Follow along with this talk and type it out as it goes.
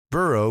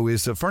Burrow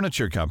is a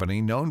furniture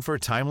company known for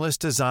timeless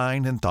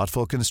design and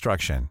thoughtful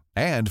construction,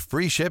 and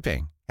free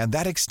shipping, and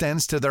that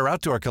extends to their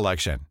outdoor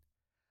collection.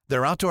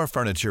 Their outdoor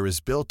furniture is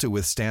built to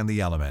withstand the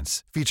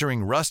elements,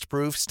 featuring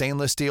rust-proof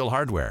stainless steel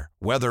hardware,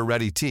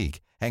 weather-ready teak,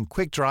 and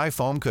quick-dry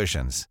foam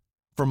cushions.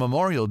 For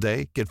Memorial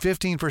Day, get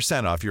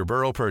 15% off your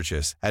Burrow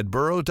purchase at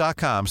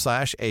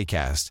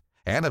burrow.com/ACAST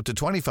and up to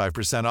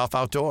 25% off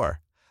outdoor.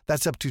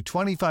 That's up to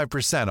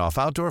 25% off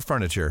outdoor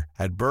furniture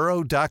at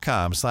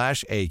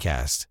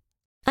burrow.com/ACAST.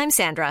 I'm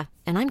Sandra,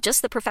 and I'm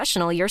just the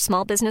professional your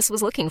small business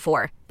was looking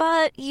for.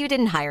 But you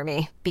didn't hire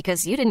me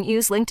because you didn't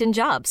use LinkedIn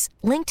Jobs.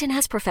 LinkedIn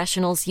has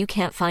professionals you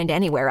can't find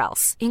anywhere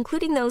else,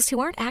 including those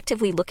who aren't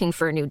actively looking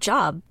for a new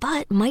job,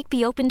 but might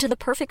be open to the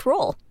perfect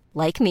role,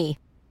 like me.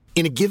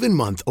 In a given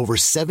month, over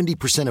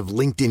 70% of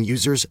LinkedIn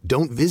users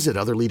don't visit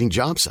other leading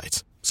job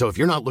sites. So if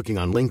you're not looking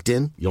on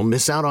LinkedIn, you'll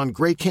miss out on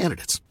great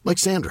candidates like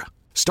Sandra.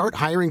 Start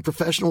hiring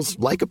professionals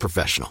like a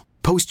professional.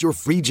 Post your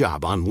free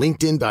job on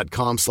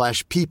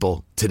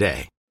linkedin.com/people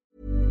today.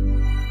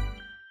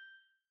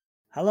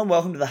 Hello and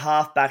welcome to the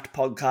Half-Backed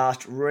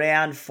Podcast,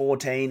 round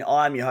 14.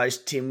 I'm your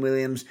host, Tim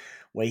Williams.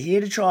 We're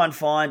here to try and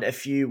find a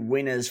few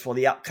winners for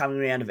the upcoming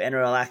round of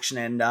NRL action,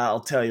 and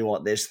I'll tell you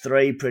what, there's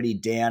three pretty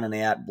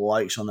down-and-out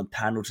blokes on the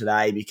panel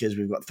today because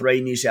we've got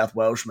three New South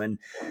Welshmen,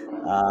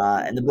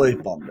 and the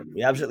Blues bombed it.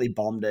 We absolutely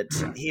bombed it.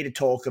 Here to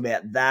talk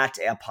about that,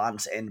 our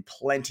punts, and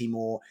plenty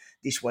more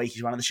this week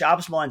is one of the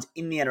sharpest minds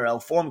in the NRL,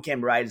 former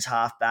Canberra Raiders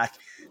halfback,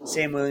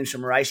 Sam Williams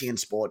from Racing and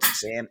Sports.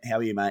 Sam, how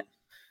are you, mate?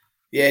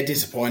 Yeah,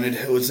 disappointed.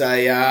 It was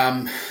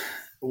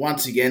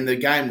once again, the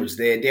game was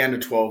there, down to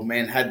 12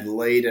 men, had the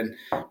lead, and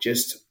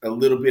just a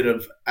little bit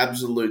of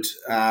absolute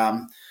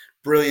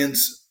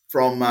brilliance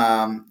from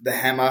the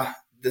hammer,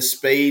 the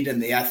speed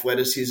and the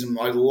athleticism.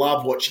 I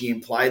love watching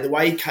him play. The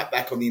way he cut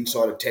back on the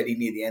inside of Teddy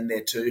near the end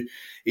there too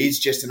is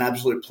just an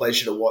absolute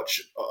pleasure to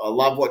watch. I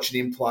love watching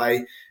him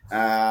play,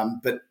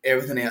 but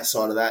everything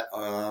outside of that,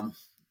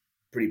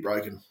 pretty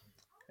broken.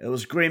 It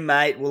was grim,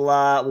 mate.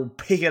 We'll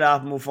pick it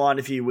up and we'll find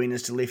a few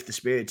winners to lift the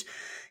spirits.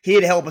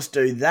 Here to help us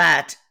do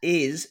that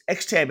is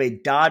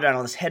ex-TAB data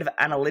analyst, head of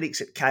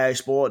analytics at KO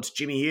Sports,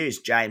 Jimmy Hughes.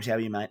 James, how are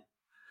you, mate?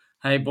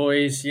 Hey,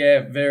 boys.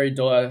 Yeah, very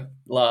dire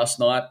last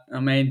night.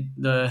 I mean,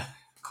 the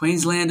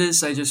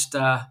Queenslanders, they just,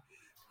 I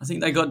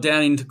think they got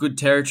down into good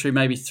territory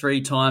maybe three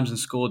times and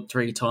scored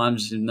three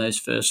times in those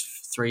first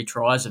three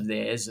tries of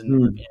theirs.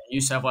 And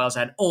New South Wales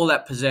had all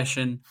that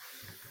possession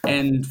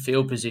and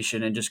field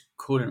position and just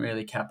couldn't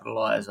really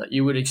capitalise. Like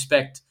you would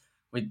expect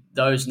with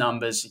those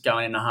numbers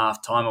going into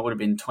half-time, it would have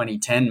been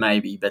 20-10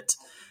 maybe, but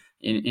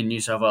in New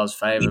South Wales'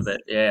 favour.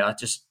 But, yeah,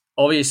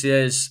 obviously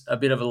there's a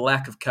bit of a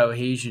lack of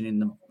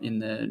cohesion in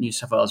the New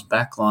South Wales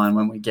backline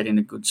when we get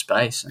into good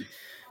space. And,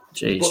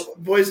 geez.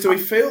 Boys, do we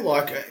feel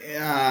like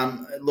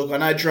look, I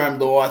know Jerome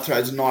Luai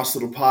throws a nice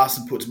little pass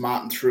and puts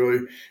Martin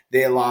through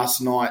there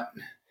last night.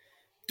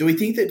 Do we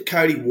think that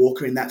Cody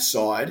Walker in that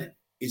side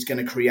is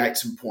going to create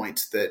some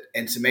points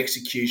and some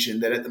execution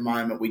that at the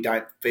moment we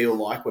don't feel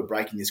like we're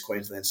breaking this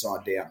Queensland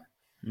side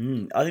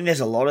down? I think there's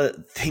a lot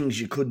of things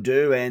you could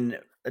do, and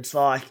it's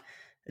like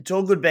it's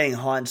all good being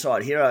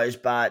hindsight heroes,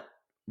 but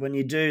when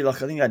you do,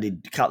 like I think I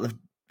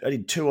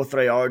did 2 or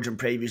 3 Origin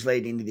previews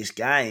leading into this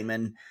game,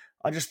 and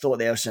I just thought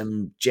there were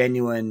some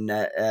genuine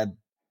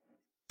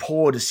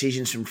poor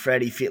decisions from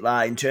Freddie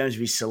Fittler in terms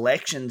of his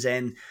selections,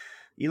 and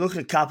you look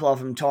at a couple of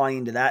them tying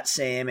into that,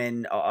 Sam,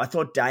 and I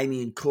thought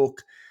Damien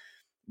Cook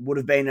would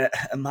have been a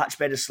much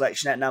better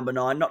selection at number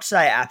 9. Not to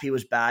say Appy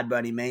was bad by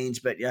any means,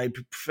 but he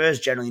prefers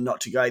generally not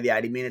to go the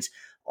 80 minutes.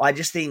 I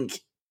just think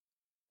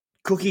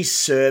Cookie's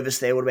service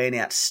there would have been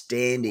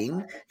outstanding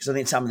because I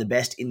think some of the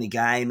best in the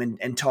game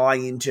and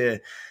tying into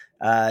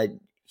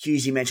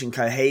Hughes, you mentioned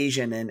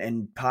cohesion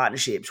and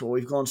partnerships. Well,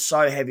 we've gone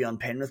so heavy on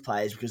Penrith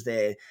players because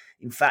they're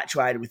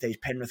infatuated with these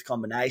Penrith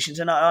combinations,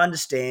 and I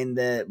understand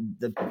the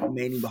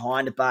meaning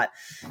behind it, but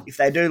if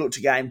they do look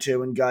to game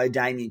 2 and go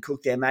Damien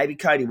Cook there, maybe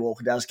Cody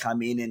Walker does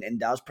come in and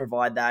does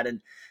provide that, and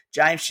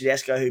James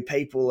Tedesco, who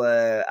people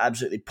are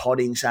absolutely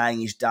potting saying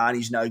he's done,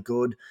 he's no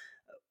good.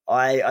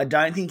 I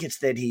don't think it's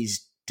that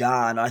he's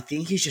done. I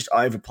think he's just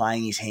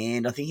overplaying his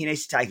hand. I think he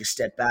needs to take a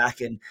step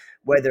back, and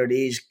whether it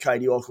is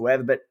Cody Walker or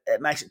whoever, but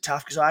it makes it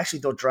tough because I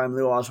actually thought Jerome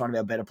Luai was one of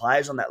our better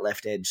players on that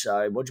left edge,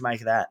 so what'd you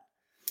make of that?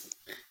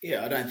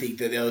 Yeah, I don't think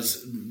that there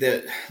was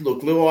that.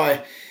 Look,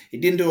 Luai, he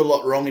didn't do a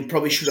lot wrong. He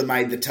probably should have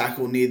made the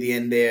tackle near the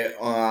end there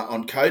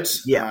on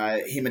Coates. Yeah,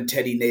 him and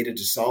Teddy needed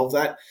to solve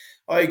that.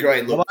 I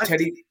agree. Look,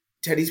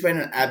 Teddy's been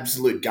an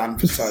absolute gun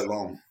for so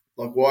long.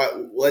 Like, why?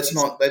 Let's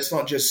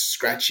not just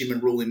scratch him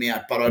and rule him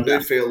out. But I do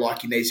feel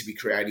like he needs to be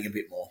creating a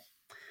bit more.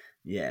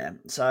 Yeah,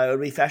 so it'll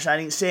be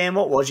fascinating. Sam,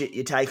 what was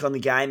your take on the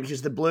game?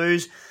 Because the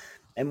Blues,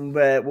 and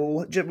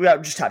we'll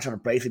just touch on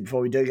it briefly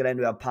before we do get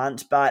into our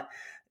punts, but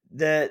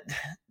the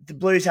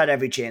Blues had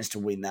every chance to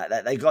win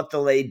that. They got the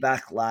lead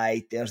back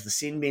late. There was the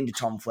sin bin to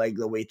Tom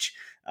Flegler, which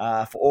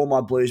for all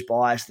my Blues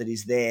bias that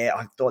is there,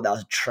 I thought that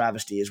was a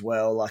travesty as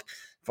well. Like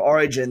for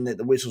Origin, that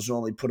the whistles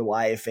normally put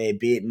away a fair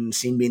bit, and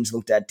sin bins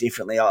looked at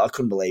differently. I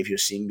couldn't believe he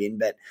was sin bin,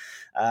 but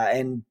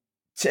and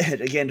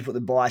again, to put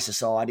the bias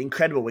aside,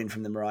 incredible win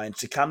from the Maroons.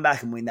 To come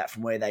back and win that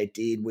from where they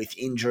did with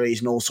injuries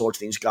and all sorts of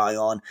things going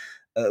on,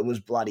 it was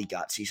bloody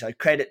gutsy. So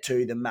credit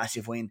to the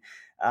massive win.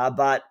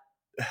 But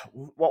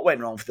what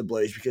went wrong for the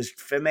Blues? Because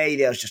for me,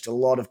 there was just a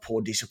lot of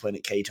poor discipline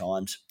at key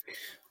times.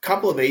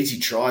 Couple of easy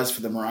tries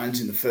for the Maroons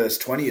in the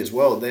first 20 as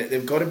well.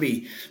 They've got to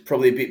be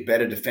probably a bit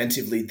better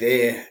defensively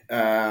there.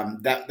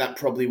 That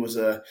probably was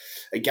it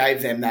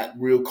gave them that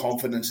real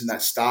confidence in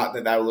that start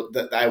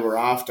that they were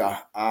after.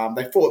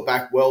 They fought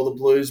back well, the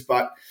Blues,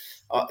 but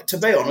to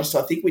be honest,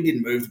 I think we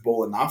didn't move the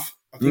ball enough.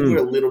 I think we're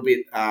a little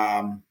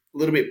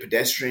bit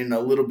pedestrian, a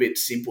little bit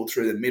simple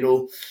through the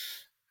middle.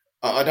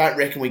 I don't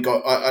reckon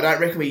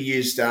we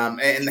used.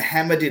 And the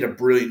Hammer did a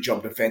brilliant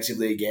job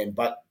defensively again.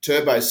 But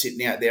Turbo's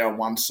sitting out there on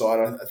one side.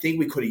 I think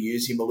we could have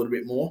used him a little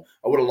bit more.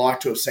 I would have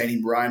liked to have seen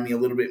him roaming a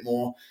little bit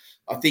more.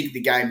 I think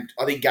game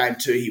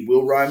 2 he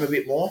will roam a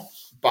bit more,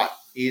 but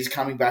he is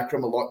coming back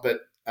from a lot. But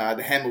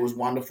the Hammer was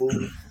wonderful.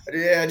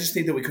 I just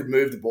think that we could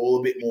move the ball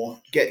a bit more,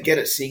 get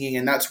it singing,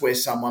 and that's where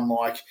someone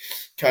like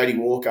Cody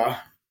Walker.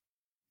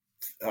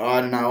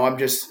 I don't know.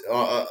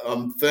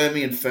 I'm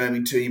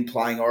firming to him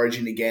playing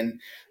Origin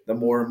again. The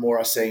more and more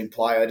I see him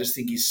play, I just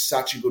think he's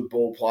such a good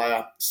ball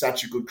player,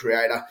 such a good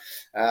creator.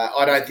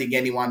 I don't think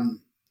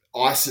anyone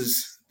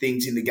ices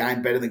things in the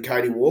game better than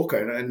Cody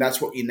Walker, and that's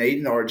what you need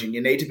in Origin.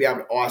 You need to be able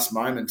to ice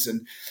moments,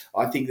 and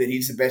I think that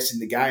he's the best in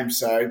the game.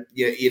 So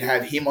you'd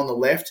have him on the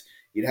left,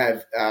 you'd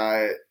have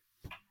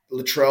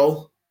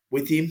Latrell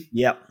with him.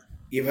 Yep.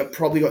 You've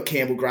probably got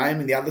Campbell Graham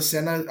in the other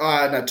centre.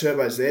 Oh, no,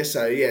 Turbo's there.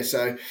 So, yeah,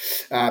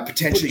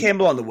 potentially. Put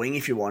Campbell on the wing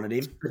if you wanted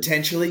him.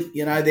 Potentially.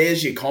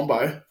 There's your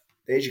combo.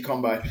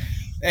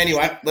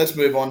 Anyway, let's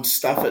move on to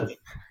stuff it.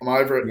 I'm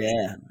over it.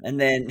 Yeah. And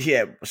then,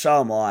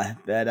 so am I.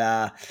 But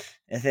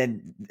and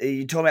then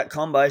you talk about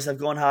combos. They've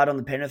gone hard on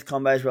the Penrith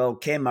combos. Well,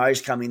 Cam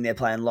Murray's come in there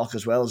playing lock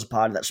as well as a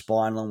part of that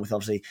spine, along with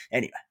obviously.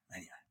 Anyway.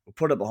 We'll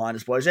put it behind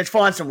us, boys. Let's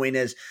find some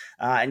winners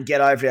and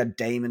get over our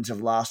demons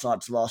of last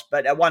night's loss.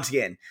 But once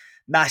again,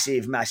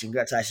 massive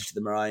congratulations to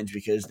the Maroons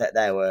because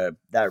they were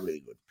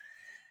really good.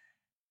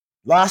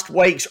 Last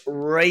week's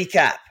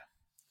recap.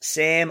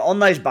 Sam, on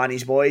those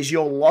Bunnies, boys,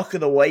 your lock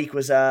of the week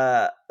was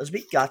a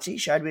bit gutsy,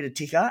 showed a bit of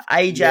ticker.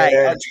 AJ,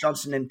 Alex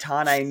Johnson and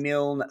Tane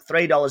Milne,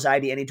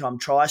 $3.80 anytime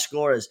try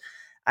scorers.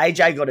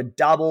 AJ got a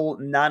double,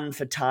 none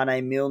for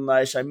Tane Milne,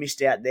 though, so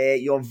missed out there.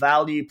 Your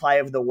value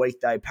player of the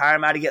week, though,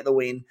 Parramatta get the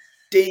win.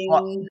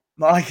 Ding.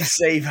 Mike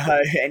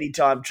Acevo,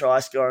 anytime try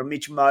scorer.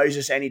 Mitch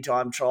Moses,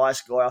 anytime try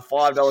scorer.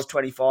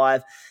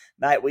 $5.25.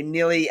 Mate, we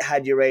nearly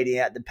had you reading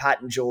out the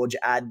Pat and George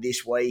ad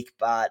this week,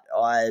 but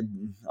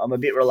I'm a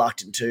bit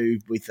reluctant to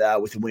with a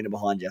winner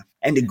behind you.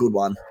 And a good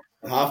one.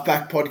 The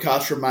Halfback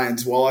podcast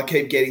remains. While I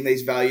keep getting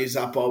these values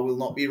up, I will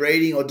not be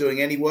reading or doing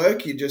any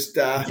work. We'll just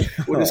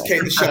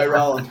keep the show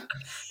rolling.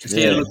 Just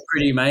here to look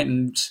pretty, mate,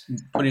 and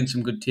put in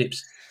some good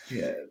tips.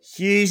 Yeah.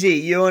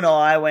 Hughesy, you and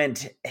I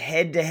went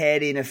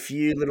head-to-head in a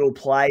few little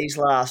plays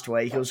last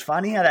week. It was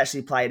funny how it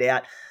actually played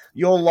out.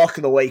 Your lock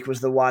of the week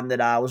was the one that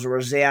was a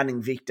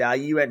resounding victor.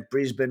 You went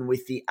Brisbane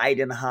with the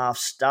 8.5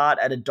 start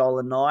at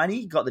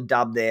 $1.90. Got the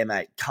dub there,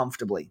 mate,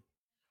 comfortably.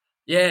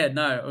 Yeah,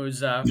 no, it was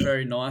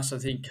very nice. I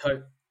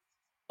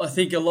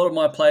think a lot of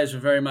my players were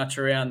very much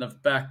around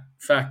the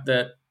fact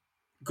that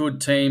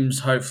good teams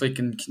hopefully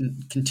can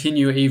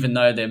continue even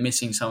though they're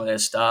missing some of their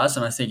stars,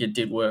 and I think it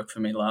did work for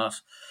me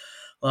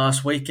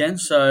last weekend.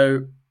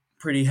 So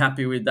pretty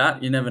happy with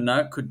that. You never know,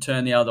 it could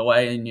turn the other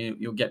way, and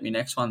you'll get me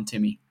next one,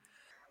 Timmy.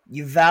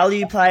 Your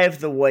value play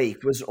of the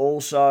week was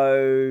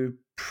also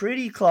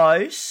pretty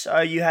close. So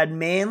you had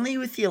Manly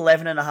with the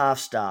 11.5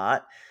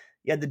 start.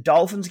 You had the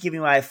Dolphins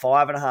giving away a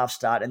 5.5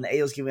 start and the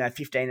Eels giving away a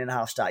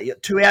 15.5 start. You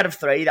got 2 out of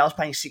 3. That was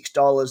paying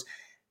 $6.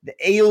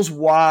 The Eels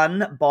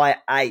won by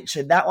 8.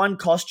 So that one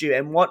cost you.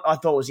 And what I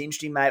thought was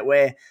interesting, mate,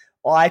 where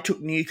I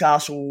took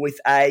Newcastle with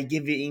a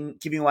giving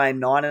away a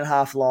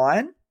 9.5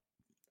 line,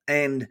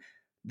 and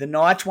the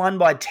Knights won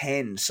by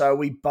 10. So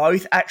we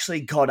both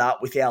actually got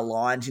up with our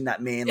lines in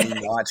that Manly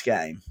Knights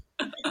game.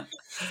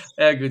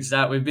 How good's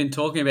that? We've been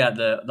talking about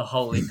the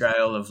holy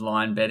grail of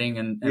line betting,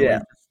 and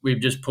we've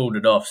just pulled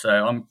it off.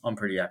 So I'm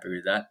pretty happy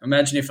with that.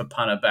 Imagine if a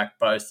punter backed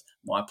both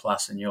my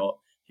plus and your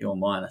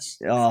minus.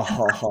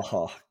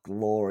 Oh,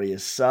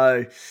 glorious.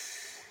 So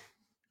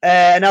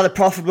another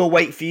profitable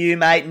week for you,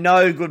 mate.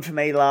 No good for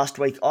me last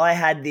week. I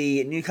had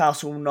the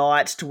Newcastle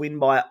Knights to win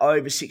by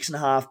over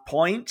 6.5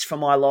 points for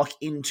my lock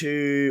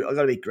into, I've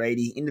got to be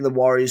greedy, into the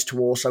Warriors to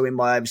also win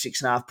by over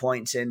 6.5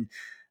 points. And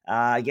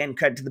again,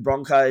 credit to the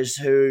Broncos,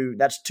 who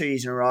that's 2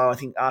 years in a row. I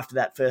think after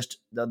that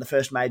the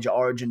first major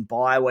Origin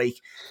bye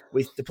week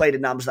with depleted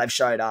numbers, they've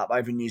showed up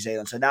over in New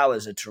Zealand. So that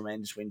was a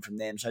tremendous win from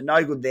them. So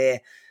no good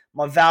there.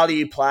 My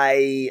value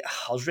play,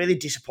 I was really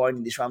disappointed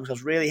in this one because I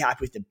was really happy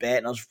with the bet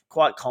and I was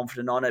quite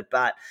confident on it.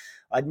 But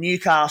I had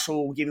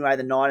Newcastle giving away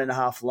the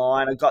 9.5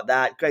 line. I got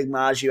that. Greg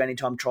Marju,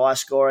 anytime try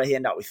scorer, he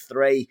ended up with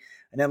 3.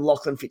 And then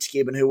Lachlan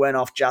Fitzgibbon, who went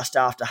off just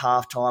after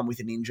halftime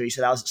with an injury.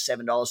 So that was at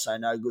 $7, so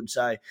no good.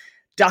 So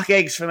duck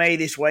eggs for me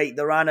this week.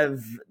 The run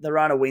of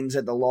wins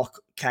at the lock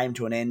came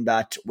to an end,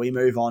 but we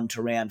move on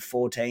to round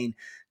 14.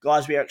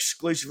 Guys, we are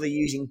exclusively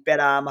using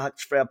BetRx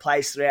for our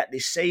plays throughout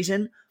this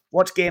season.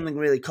 What's gambling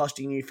really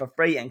costing you? For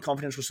free and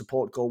confidential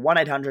support, call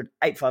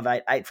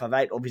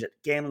 1-800-858-858 or visit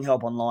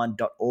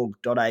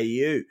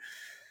gamblinghelponline.org.au.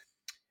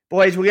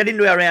 Boys, we'll get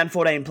into our round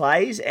 14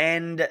 plays,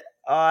 and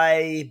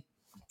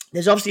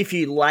there's obviously a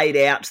few laid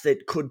outs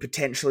that could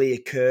potentially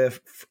occur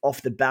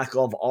off the back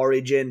of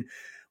Origin.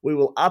 We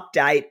will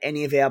update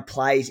any of our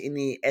plays in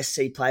the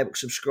SC Playbook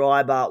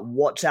subscriber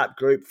WhatsApp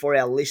group for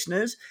our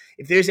listeners.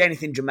 If there's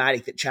anything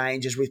dramatic that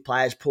changes with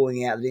players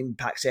pulling out that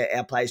impacts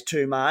our plays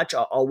too much,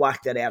 I'll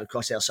whack that out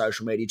across our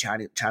social media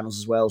channels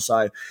as well,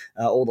 so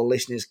all the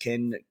listeners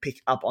can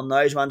pick up on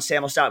those ones.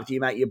 Sam, I'll start with you,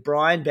 mate. You're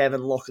Brian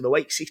Bevan, lock of the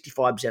week,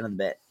 65% of the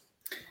bet.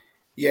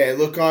 Yeah,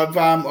 look,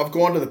 I've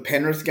gone to the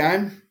Penrith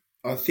game.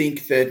 I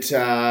think that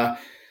I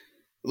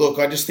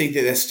just think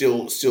that they're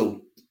still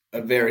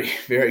a very,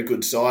 very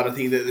good side. I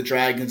think that the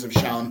Dragons have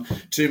shown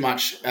too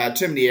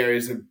many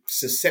areas of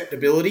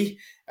susceptibility.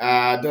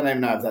 I don't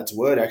even know if that's a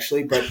word,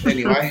 actually, but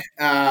anyway,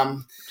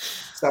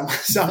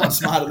 someone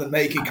smarter than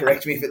me can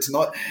correct me if it's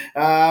not.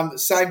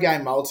 Same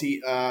game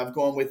multi. I've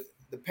gone with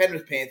the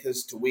Penrith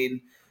Panthers to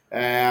win.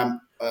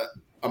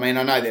 I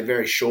know they're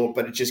very short,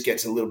 but it just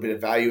gets a little bit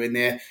of value in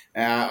there.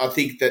 I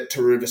think that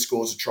Taruva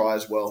scores a try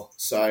as well.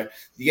 So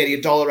you're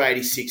getting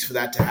 $1.86 for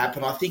that to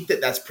happen. I think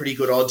that that's pretty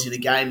good odds in a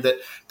game that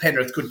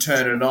Penrith could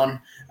turn it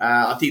on.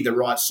 I think the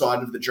right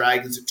side of the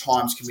Dragons at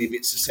times can be a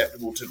bit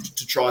susceptible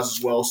to tries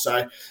as well.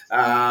 So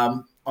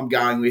I'm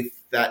going with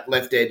that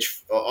left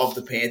edge of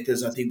the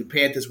Panthers. I think the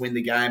Panthers win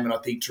the game, and I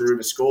think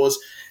Taruva scores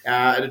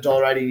at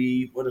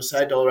 $1.80. What did I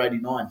say?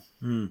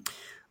 $1.89.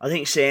 I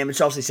think, Sam,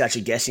 it's obviously such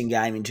a guessing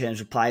game in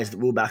terms of players that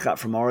will back up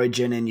from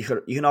Origin, and you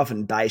can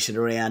often base it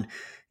around,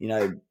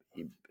 the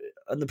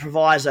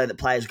proviso that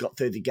players got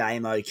through the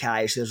game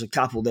okay. So there's a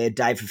couple there.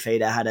 Dave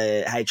Fafita had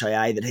a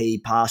HIA that he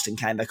passed and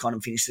came back on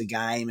and finished the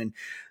game, and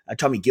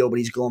Tommy Gilbert,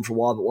 he's gone for a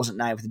while but wasn't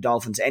named with the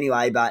Dolphins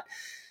anyway. But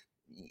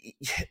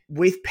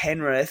with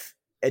Penrith,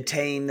 a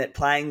team that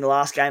playing the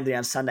last game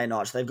on Sunday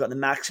night, so they've got the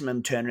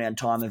maximum turnaround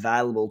time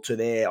available to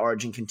their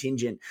Origin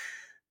contingent.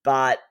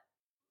 But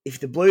if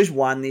the Blues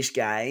won this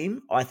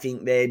game, I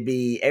think there'd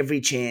be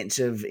every chance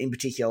of, in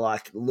particular,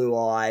 like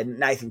Luai,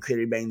 Nathan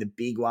Cleary being the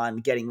big one,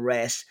 getting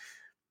rest.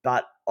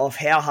 But of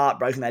how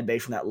heartbroken they'd be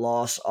from that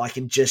loss, I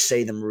can just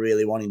see them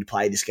really wanting to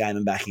play this game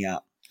and backing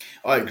up.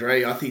 I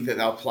agree. I think that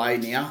they'll play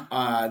now.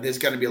 There's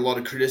going to be a lot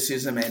of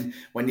criticism, and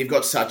when you've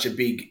got such a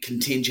big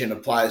contingent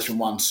of players from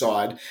one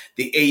side,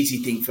 the easy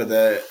thing for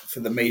the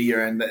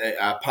media and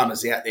the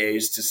punters out there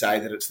is to say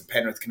that it's the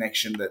Penrith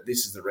connection, that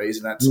this is the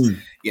reason. That's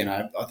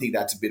I think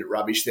that's a bit of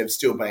rubbish. They've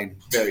still been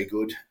very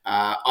good.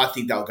 I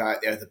think they'll go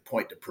out there with a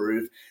point to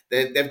prove.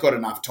 They've got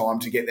enough time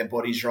to get their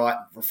bodies right,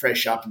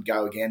 refresh up, and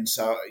go again.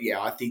 So yeah,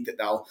 I think that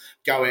they'll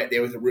go out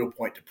there with a real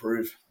point to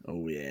prove.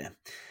 Oh yeah.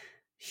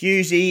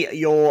 Hughesy,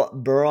 your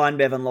Brian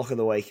Bevan lock of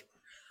the week.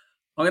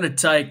 I'm going to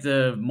take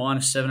the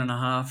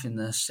 -7.5 in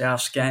the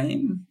Souths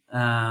game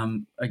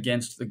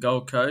against the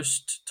Gold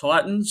Coast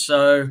Titans.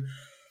 So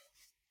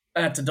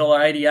at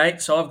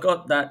 $1.88. So I've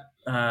got that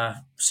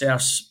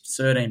Souths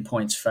 13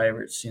 points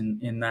favourites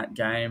in that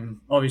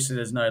game. Obviously,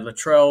 there's no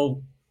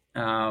Latrell.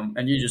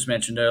 And you just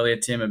mentioned earlier,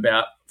 Tim,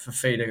 about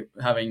Fafita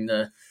having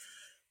the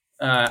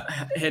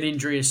head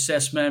injury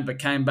assessment, but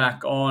came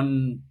back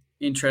on.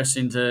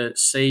 Interesting to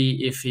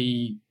see if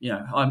he,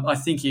 I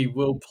think he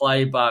will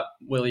play, but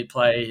will he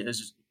play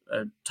as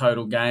a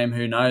total game?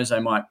 Who knows?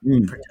 They might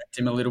protect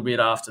him a little bit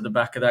after the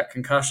back of that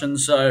concussion.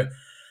 So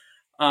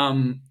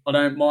I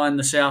don't mind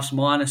the Souths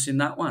minus in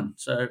that one.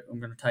 So I'm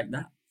going to take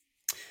that.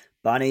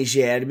 Bunnies,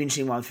 yeah, it'd be an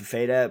interesting one for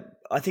Fafita.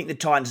 I think the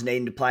Titans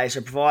need to play,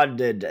 so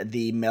provided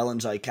the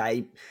Melon's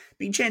okay,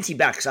 big chance he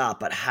backs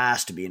up, but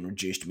has to be in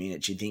reduced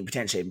minutes, you'd think,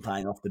 potentially even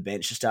playing off the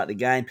bench to start the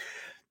game.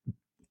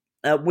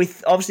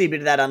 With obviously a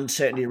bit of that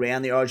uncertainty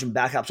around the Origin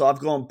backups, I've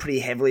gone pretty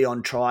heavily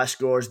on try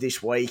scorers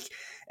this week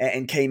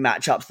and key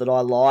matchups that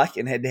I like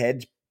and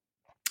head-to-head.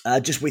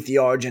 Just with the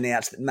Origin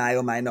outs that may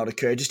or may not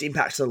occur, just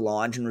impacts the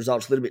lines and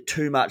results a little bit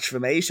too much for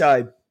me.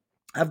 So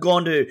I've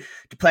gone to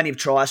plenty of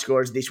try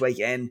scorers this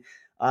weekend.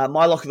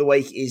 My lock of the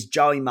week is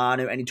Joey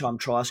Manu, anytime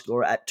try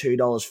scorer at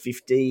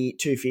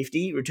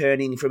 $2.50,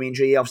 returning from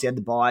injury. Obviously had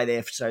the bye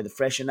there, so the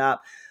freshen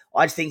up.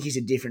 I just think he's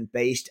a different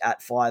beast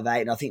at 5'8",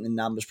 and I think the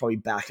numbers probably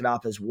back it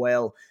up as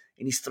well.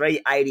 In his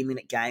 3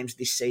 80-minute games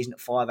this season at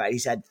 5'8",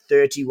 he's had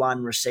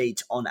 31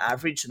 receipts on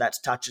average, so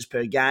that's touches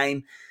per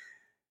game.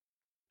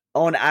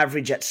 On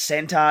average at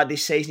centre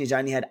this season, he's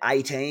only had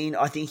 18.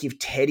 I think if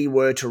Teddy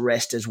were to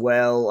rest as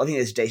well, I think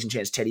there's a decent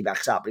chance Teddy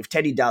backs up. But if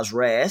Teddy does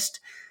rest,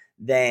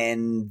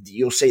 then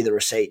you'll see the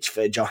receipts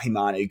for Johnny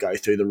Manu go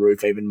through the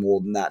roof even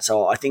more than that.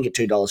 So I think at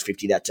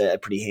 $2.50, that's a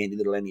pretty handy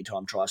little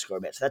anytime try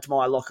score bet. So that's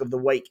my lock of the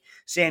week.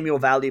 Samuel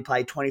Value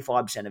play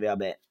 25% of our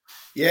bet.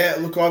 Yeah,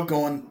 look, I've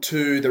gone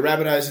to the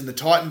Rabbitohs and the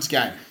Titans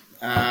game.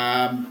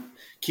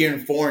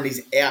 Kieran Foran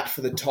is out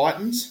for the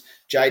Titans.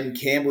 Jaden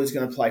Campbell is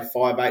going to play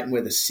 5'8" and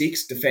we're the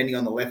 6, defending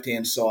on the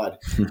left-hand side.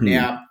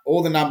 Now,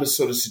 all the numbers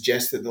sort of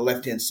suggest that the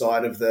left-hand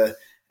side of the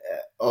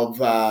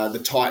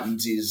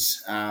Titans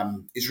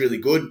is really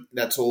good.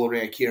 That's all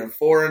around Kieran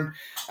Foran.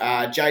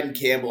 Jaden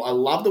Campbell, I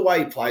love the way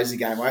he plays the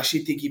game. I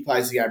actually think he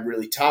plays the game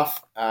really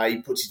tough.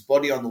 He puts his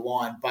body on the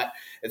line, but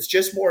it's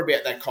just more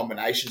about that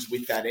combinations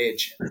with that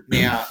edge.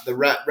 Now, the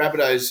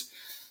Rabbitohs,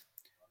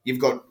 you've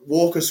got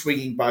Walker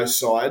swinging both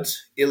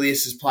sides.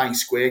 Ilias is playing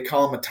square.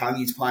 Colin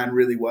Matungi's playing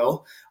really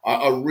well.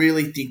 I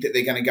really think that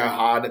they're going to go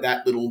hard at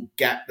that little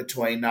gap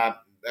between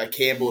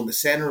Campbell and the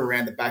centre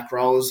around the back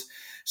rows.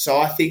 So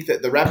I think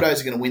that the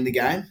Rabbitohs are going to win the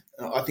game.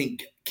 I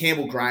think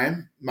Campbell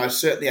Graham most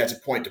certainly has a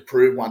point to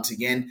prove once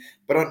again.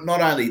 But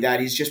not only that,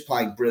 he's just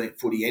playing brilliant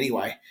footy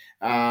anyway.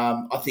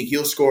 I think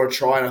he'll score a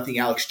try, and I think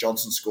Alex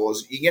Johnson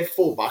scores. You can get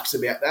 $4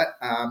 about that.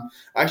 I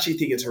actually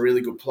think it's a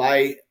really good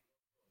play.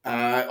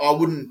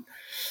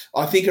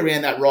 I think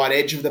around that right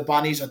edge of the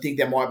Bunnies, I think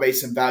there might be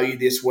some value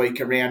this week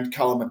around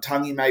Colin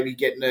Matungi maybe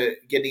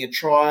getting a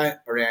try,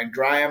 around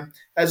Graham.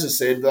 As I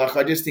said,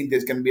 I just think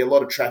there's going to be a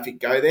lot of traffic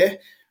go there.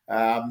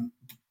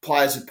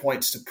 Players have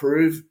points to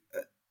prove,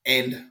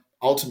 and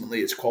ultimately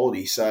it's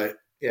quality. So,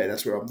 yeah,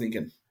 that's where I'm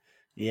thinking.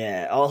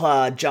 Yeah,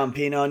 I'll jump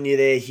in on you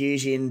there,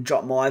 Hughesy, and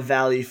drop my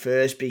value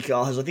first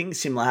because I think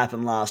similar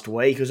happened last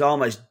week. It was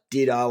almost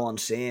ditto on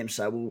Sam,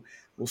 so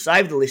we'll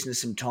save the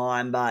listeners some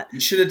time. But you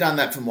should have done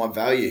that for my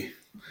value.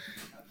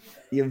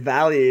 Your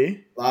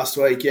value? Last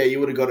week, yeah,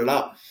 you would have got it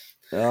up.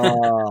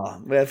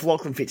 Oh, well, if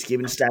Lachlan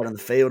Fitzgibbon stayed on the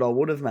field, I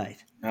would have, mate.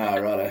 Oh,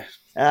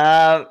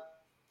 righto.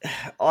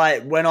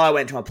 When I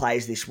went to my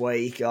plays this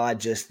week,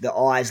 the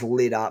eyes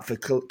lit up for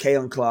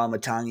Keon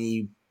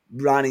Koloamatangi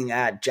running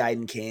at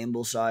Jaden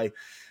Campbell. So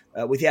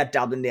without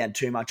doubling down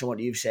too much on what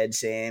you've said,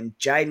 Sam,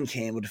 Jaden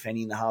Campbell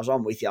defending the halves,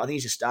 I'm with you. I think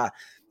he's a star.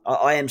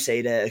 I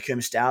emceed a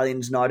Akuma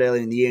Stallions night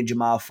earlier in the year, and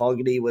Jamal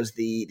Fogarty was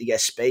the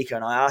guest speaker,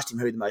 and I asked him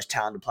who the most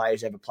talented player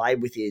he's ever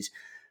played with is.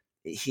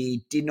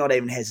 He did not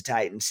even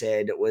hesitate and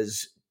said it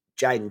was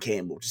Jaden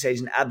Campbell. To say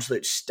he's an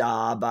absolute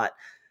star, but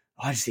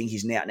I just think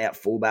he's an out-and-out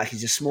fullback.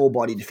 He's a small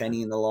body defending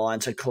in the line.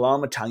 So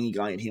Koloamatangi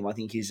going at him, I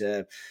think, is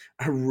a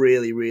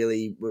really,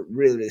 really, really,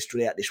 really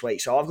stood out this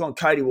week. So I've gone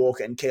Cody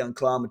Walker and Keon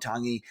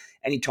Koloamatangi.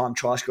 Anytime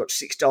try score at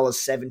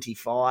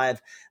 $6.75.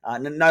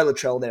 No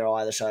Latrell there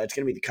either. So it's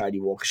going to be the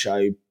Cody Walker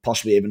show,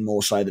 possibly even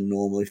more so than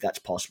normal if that's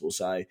possible.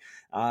 So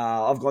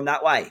I've gone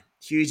that way.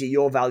 Hughesy,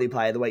 your value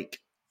player of the week.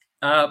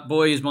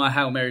 Boys, my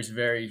Hail Mary's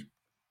very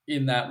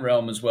in that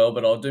realm as well,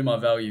 but I'll do my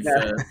value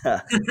first.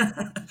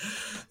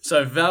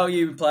 So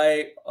value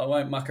play, I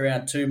won't muck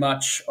around too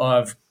much.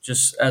 I've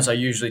just, as I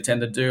usually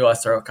tend to do, I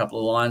throw a couple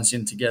of lines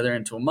in together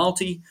into a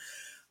multi.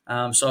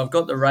 So I've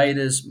got the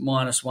Raiders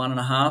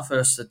 -1.5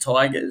 versus the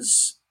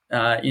Tigers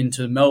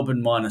into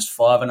Melbourne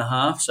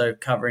 -5.5, so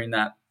covering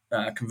that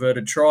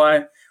converted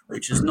try,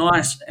 which is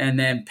nice. And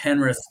then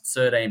Penrith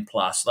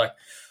 13+. Like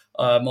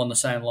I'm on the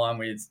same line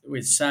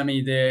with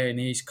Sammy there in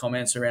his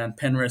comments around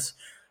Penrith.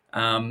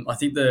 I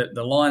think the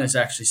line is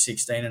actually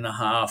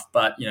 16.5,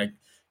 but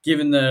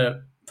given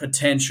the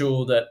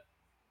potential that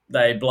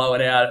they blow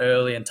it out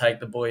early and take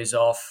the boys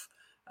off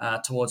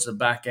towards the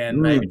back end,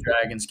 maybe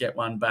Dragons get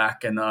one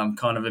back, and I'm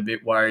kind of a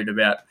bit worried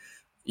about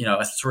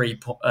a three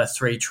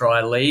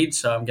try lead.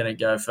 So I'm going to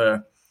go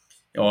for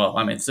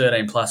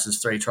 13+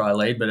 is 3 try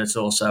lead, but it's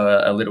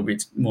also a little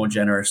bit more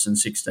generous than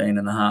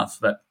 16.5.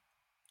 But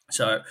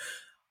so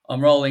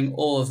I'm rolling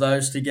all of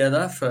those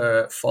together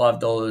for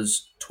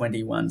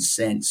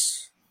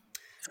 $5.21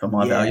 for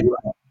my value.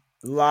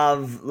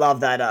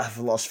 Love that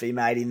philosophy,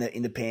 mate,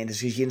 in the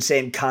Panthers, because you can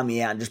see them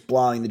coming out and just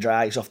blowing the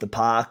Drags off the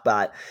park,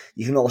 but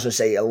you can also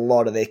see a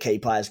lot of their key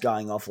players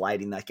going off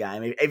late in that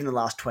game, even the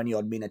last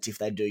 20-odd minutes if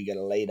they do get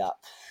a lead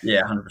up.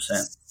 Yeah,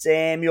 100%.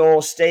 Sam,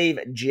 your Steve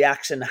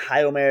Jackson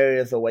Hail Mary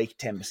of the week,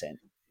 10%.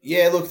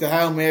 Yeah, look, the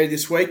Hail Mary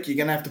this week, you're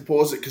going to have to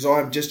pause it because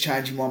I'm just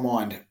changing my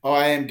mind.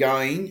 I am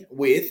going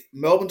with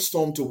Melbourne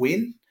Storm to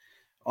win.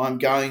 I'm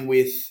going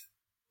with...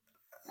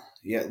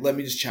 Yeah, let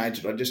me just change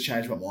it. I just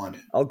changed my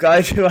mind. I'll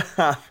go to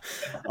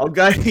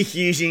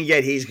Hughes and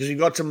get his because we've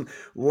got some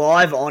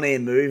live on-air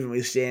movement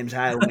with Sam's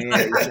Hail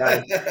Mary.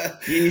 So,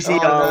 Hughes,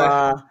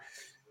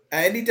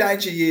 any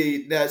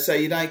danger so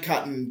you don't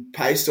cut and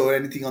paste or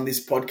anything on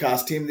this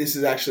podcast, Tim? This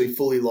is actually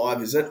fully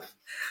live, is it?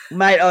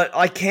 Mate,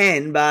 I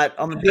can, but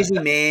I'm a busy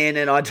man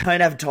and I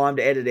don't have time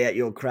to edit out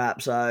your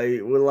crap. So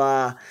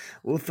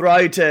we'll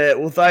throw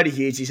to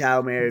Hughes'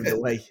 Hail Mary of the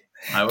week.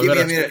 Give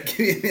me a minute.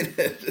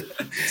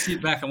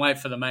 Sit back and wait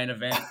for the main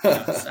event.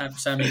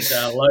 Sammy's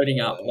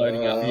loading up.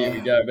 Here we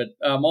go. But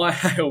my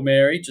Hail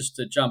Mary, just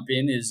to jump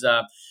in, is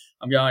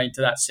I'm going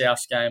to that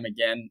Souths game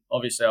again.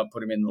 Obviously, I'll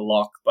put him in the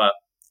lock, but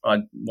I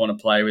want to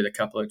play with a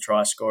couple of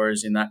try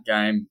scorers in that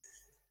game.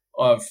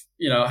 I've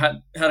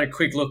had a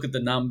quick look at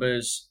the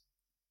numbers.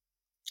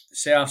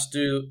 Souths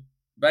do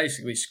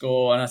basically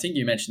score, and I think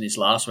you mentioned this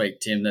last week,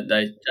 Tim, that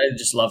they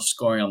just love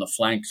scoring on the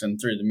flanks and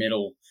through the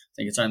middle. I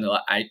think it's only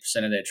like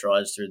 8% of their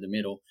tries through the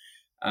middle.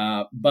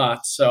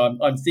 But so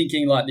I'm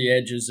thinking like the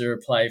edges are a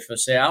play for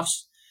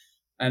Souths.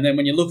 And then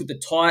when you look at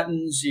the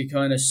Titans, you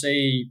kind of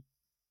see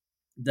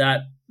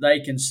that they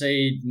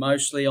concede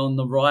mostly on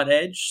the right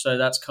edge. So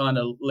that's kind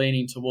of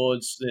leaning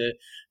towards the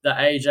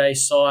AJ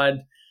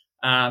side.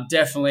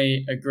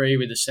 Definitely agree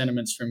with the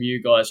sentiments from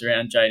you guys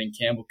around Jaden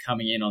Campbell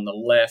coming in on the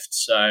left.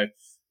 So,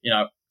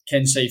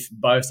 can see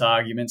both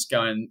arguments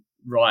going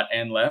right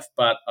and left,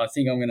 but I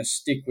think I'm going to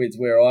stick with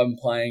where I'm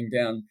playing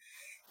down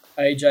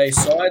AJ's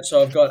side.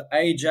 So I've got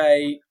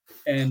AJ,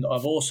 and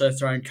I've also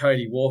thrown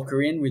Cody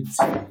Walker in with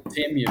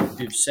Tim.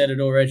 You've said it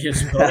already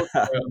as well. So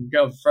I'm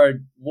going to throw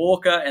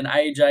Walker and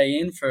AJ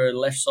in for a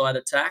left side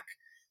attack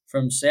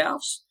from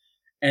Souths.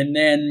 And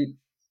then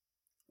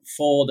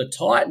for the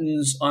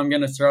Titans, I'm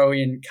going to throw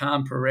in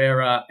Khan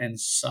Pereira and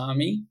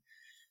Sami.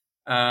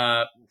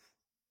 So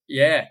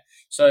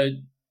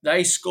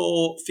they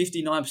score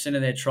 59%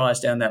 of their tries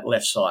down that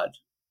left side.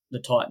 The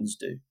Titans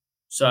do.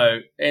 So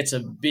it's a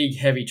big,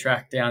 heavy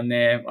track down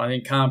there. I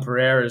think Khan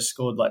Pereira has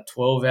scored like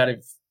 12 out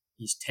of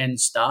his 10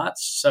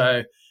 starts.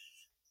 So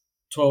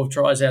 12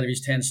 tries out of his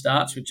 10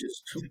 starts, which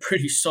is a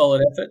pretty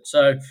solid effort.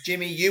 So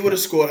Jimmy, you would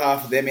have scored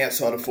half of them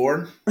outside of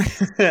foreign.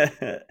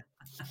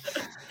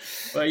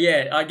 Well,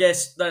 yeah, I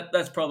guess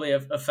that's probably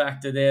a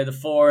factor there, the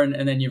foreign,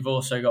 and then you've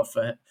also got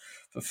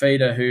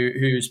Fafita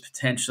who's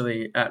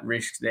potentially at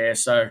risk there.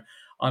 So,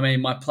 I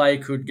mean, my play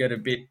could get a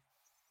bit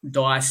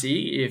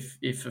dicey if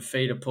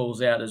Fafita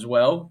pulls out as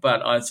well,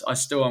 but I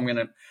still am going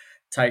to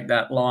take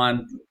that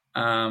line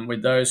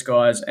with those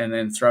guys and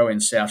then throw in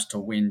South to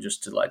win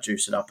just to like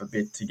juice it up a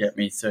bit to get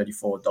me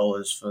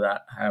 $34 for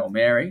that Hail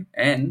Mary.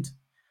 And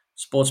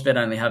Sportsbet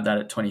only have that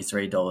at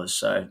 $23,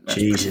 so that's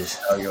Jesus.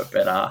 Pretty value at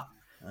better.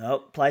 Oh,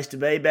 place to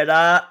be,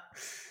 better.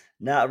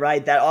 No,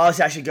 rate that. I was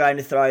actually going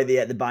to throw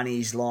the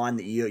Bunnies line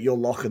that your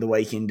lock of the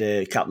week into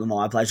a couple of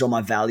my plays, or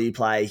my value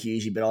play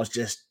usually, but I was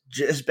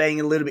just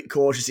being a little bit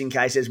cautious in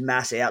case there's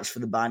mass outs for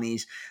the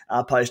Bunnies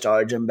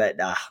post-Origin, but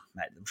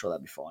mate, I'm sure they'll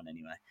be fine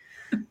anyway.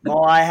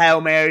 My Hail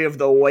Mary of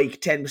the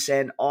week,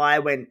 10%. I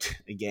went,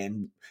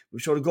 again,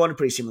 we've sort of gone to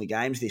pretty similar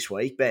games this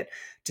week, but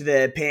to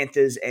the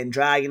Panthers and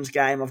Dragons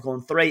game, I've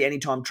gone 3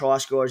 anytime try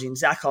scorers in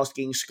Zach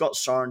Hosking, Scott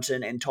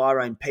Sorensen, and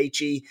Tyrone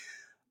Peachy.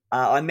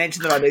 I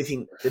mentioned that I do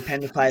think the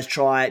Penrith players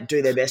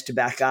do their best to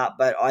back up,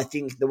 but I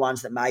think the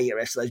ones that may get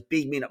rested, those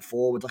big minute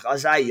forwards, like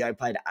Isaiah Yeo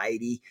played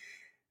 80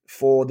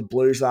 for the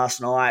Blues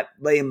last night.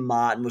 Liam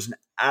Martin was an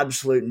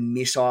absolute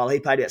missile. He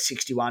played about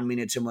 61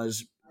 minutes and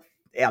was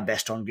our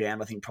best on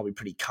ground, I think, probably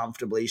pretty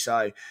comfortably.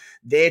 So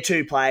they're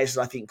two players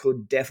that I think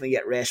could definitely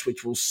get rest,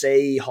 which we'll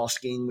see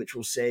Hosking, which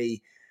we'll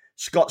see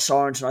Scott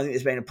Sorensen. I think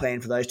there's been a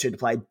plan for those two to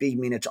play big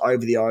minutes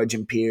over the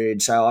Origin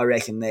period. So I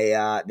reckon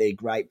they're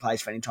great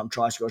plays for anytime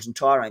try scorers. And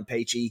Tyrone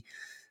Peachy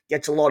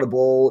gets a lot of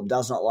ball,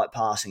 does not like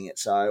passing it.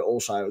 So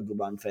also a good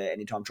one for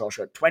anytime try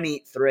scorer.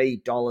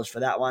 $23 for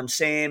that one.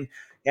 Sam,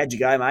 how'd you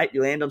go, mate?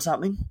 You land on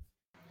something?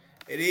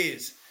 It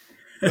is.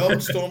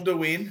 Melbourne Storm to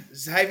win,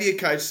 Xavier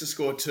Coates to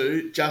score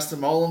 2, Justin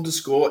Molan to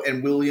score,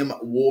 and William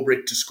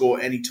Warbrick to score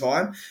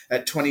anytime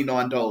at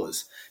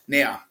 $29.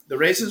 Now, the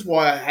reasons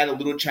why I had a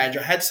little change,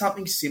 I had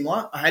something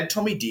similar. I had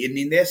Tommy Dearden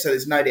in there, so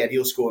there's no doubt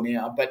he'll score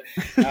now. But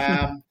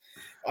I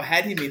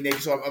had him in there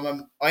because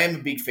I am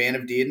a big fan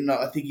of Dearden.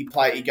 I think he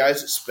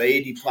goes at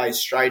speed, he plays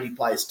straight, he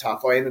plays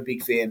tough. I am a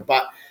big fan.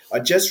 But I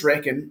just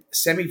reckon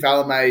Semi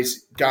Valame's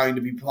going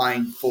to be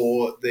playing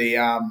for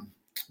the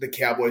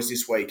Cowboys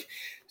this week.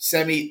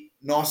 Semi,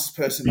 nicest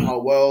person in the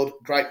whole world,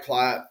 great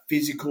player,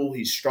 physical,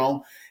 he's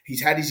strong.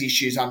 He's had his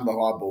issues under the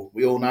high ball.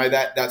 We all know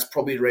that. That's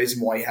probably the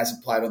reason why he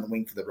hasn't played on the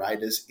wing for the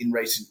Raiders in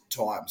recent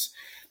times.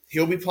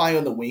 He'll be playing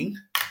on the wing.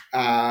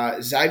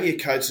 Xavier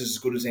Coates is as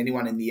good as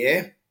anyone in the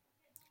air.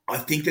 I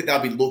think that they'll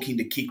be looking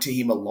to kick to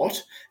him a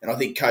lot, and I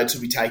think Coates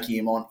will be taking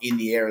him on in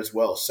the air as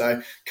well.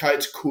 So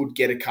Coates could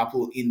get a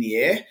couple in the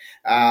air.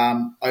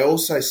 I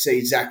also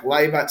see Zach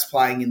Labat's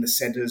playing in the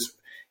centres.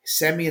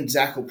 Semi and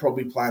Zach will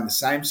probably play on the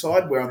same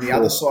side, where on the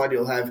other side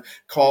you'll have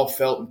Kyle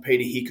Felt and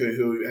Peter Hiku,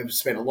 who have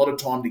spent a lot of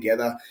time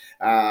together.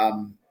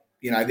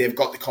 They've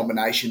got the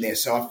combination there.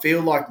 So I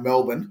feel like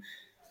Melbourne,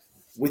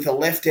 with the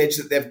left edge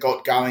that they've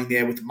got going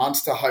there, with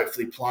Munster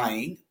hopefully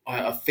playing,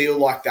 I feel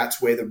like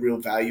that's where the real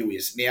value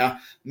is. Now,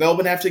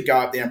 Melbourne have to go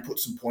up there and put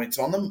some points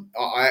on them.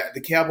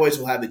 The Cowboys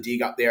will have a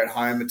dig up there at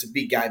home. It's a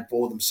big game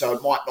for them, so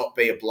it might not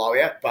be a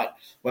blowout. But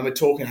when we're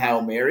talking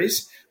Hail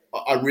Marys,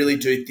 I really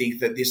do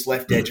think that this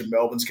left edge of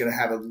Melbourne's going to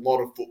have a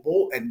lot of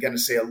football and going to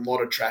see a lot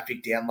of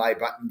traffic down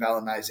Laybutt and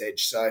Valame's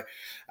edge. So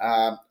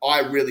I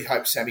really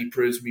hope Sammy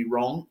proves me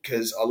wrong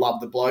because I love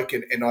the bloke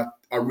and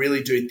I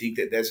really do think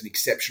that there's an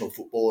exceptional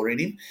footballer in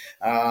him.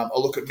 I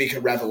look at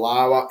Mika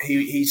Ravalawa.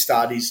 He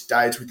started his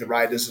days with the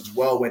Raiders as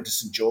well, went to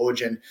St.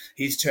 George, and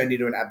he's turned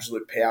into an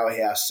absolute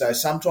powerhouse. So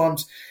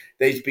sometimes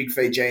these big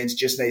Fijians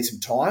just need some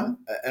time,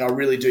 and I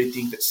really do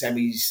think that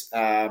Sammy's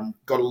got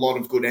a lot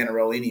of good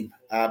NRL in him.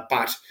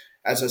 But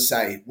as I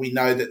say, we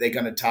know that they're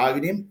going to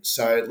target him,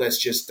 so let's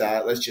just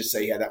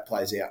see how that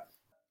plays out.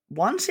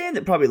 One Sam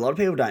that probably a lot of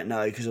people don't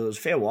know because it was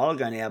a fair while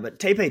ago now, but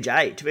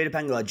TPJ, Tavita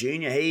Pangai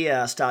Jr., he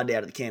started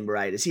out at the Canberra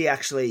Raiders. He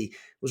actually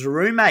was a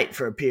roommate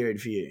for a period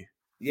for you.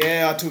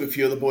 Yeah, I took a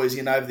few of the boys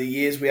in over the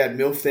years. We had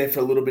Milf there for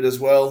a little bit as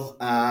well.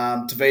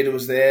 Tavita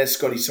was there.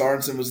 Scotty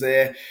Sorensen was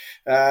there.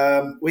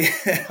 We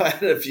I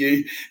had a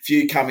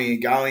few coming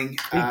and going. Big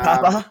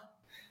Papa.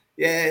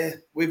 Yeah,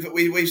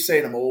 we've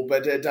seen them all,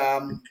 but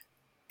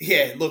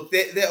yeah, look,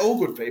 they're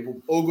all good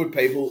people. All good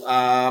people.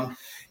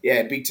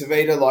 Yeah, Big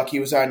Tavita, like he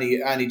was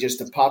only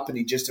just a pup and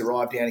he just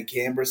arrived down in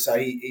Canberra, so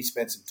he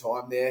spent some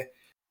time there.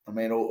 I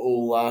mean,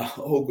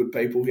 all good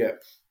people. Yeah.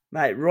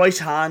 Mate, Royce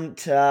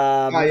Hunt,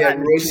 Yeah, Matt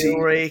Royce.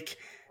 McKilrick,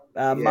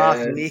 Yeah.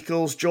 Mark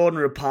Nichols,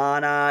 Jordan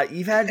Rapana.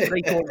 You've had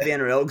 3/4 of the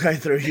NRL go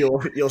through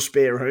your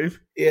spare room.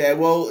 Yeah,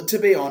 well, to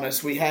be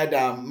honest, we had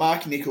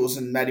Mark Nichols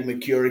and Matty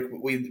McCurrick.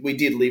 We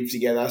did live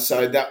together,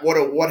 so that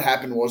what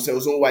happened was there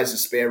was always a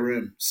spare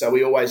room. So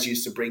we always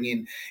used to bring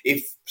in,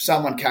 if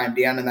someone came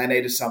down and they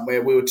needed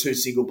somewhere. We were two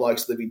single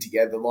blokes living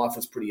together. Life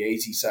was pretty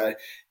easy, so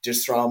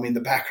just throw them in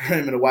the back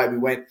room and away we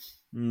went.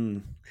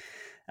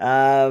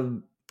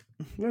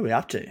 Where are we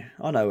up to?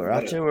 I know where we're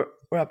up to.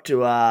 We're up to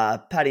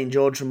Paddy and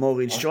George from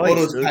Mortgage I Choice. thought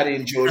it was Paddy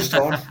and George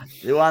time.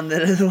 the one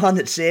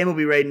that Sam will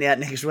be reading out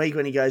next week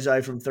when he goes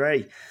 0 from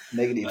 3.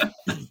 Negative.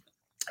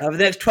 Over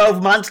the next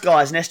 12 months,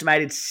 guys, an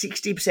estimated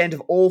 60%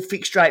 of all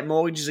fixed-rate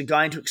mortgages are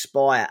going to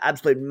expire.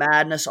 Absolute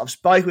madness. I've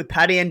spoken with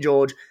Paddy and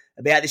George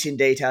about this in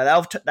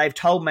detail. They've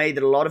told me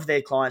that a lot of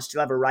their clients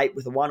still have a rate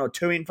with a 1 or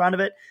 2 in front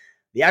of it.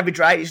 The average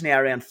rate is now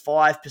around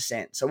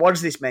 5%. So what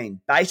does this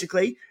mean?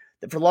 Basically,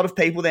 that for a lot of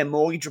people, their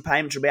mortgage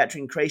repayments are about to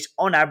increase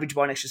on average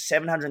by an extra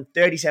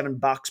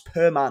 $737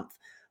 per month.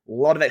 A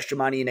lot of extra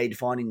money you need to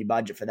find in your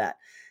budget for that.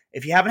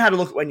 If you haven't had a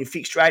look at when your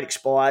fixed rate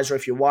expires or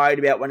if you're worried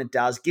about when it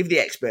does, give the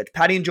experts,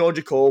 Paddy and George,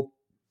 a call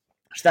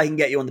so they can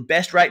get you on the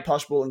best rate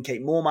possible and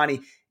keep more money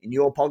in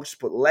your pockets to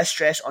put less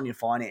stress on your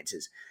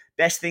finances.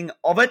 Best thing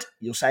of it,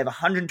 you'll save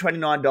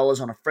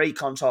 $129 on a free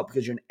consult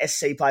because you're an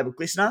SC Playbook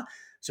listener.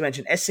 So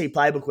mention SC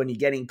Playbook when you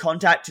get in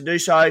contact. To do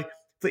so,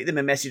 flick them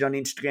a message on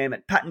Instagram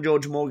at Pat and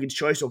George Mortgage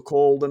Choice or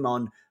call them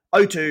on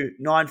 02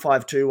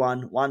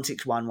 9521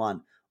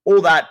 1611.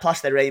 All that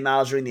plus their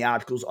emails are in the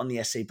articles on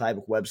the SC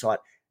Playbook website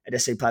at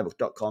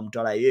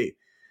scplaybook.com.au.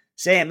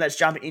 Sam, let's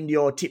jump into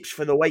your tips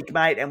for the week,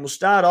 mate, and we'll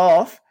start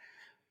off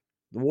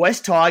the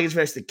West Tigers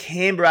versus the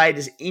Canberra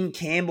Raiders in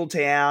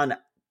Campbelltown.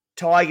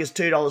 Tigers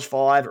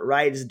 $2.05,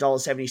 Raiders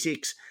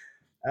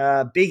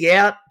 $1.76. Big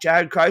out,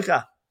 Jared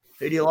Croker.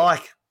 Who do you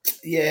like?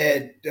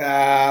 Yeah,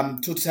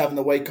 Toots having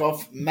the week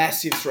off.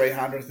 Massive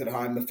 300th at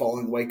home the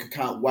following week. I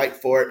can't wait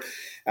for it.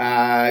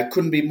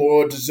 Couldn't be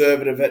more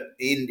deserving of it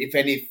in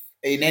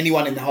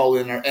anyone in the whole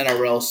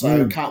NRL,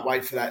 so can't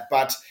wait for that.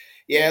 But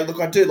yeah, look,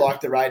 I do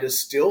like the Raiders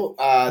still.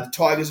 The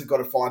Tigers have got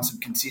to find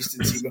some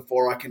consistency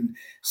before I can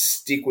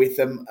stick with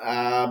them.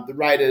 The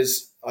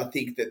Raiders, I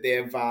think that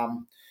they've got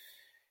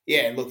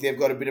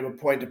a bit of a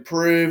point to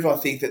prove. I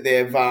think that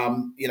they've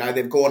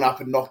gone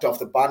up and knocked off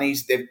the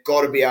Bunnies. They've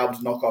got to be able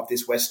to knock off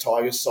this West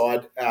Tigers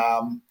side.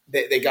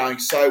 They're going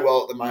so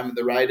well at the moment,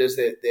 the Raiders.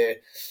 They're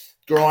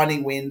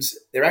grinding wins.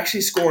 They're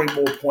actually scoring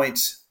more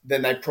points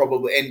than they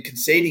probably, and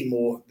conceding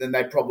more than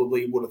they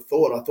probably would have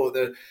thought. I thought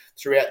that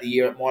throughout the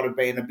year it might have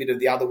been a bit of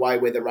the other way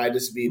where the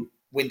Raiders would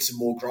win some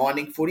more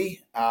grinding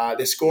footy.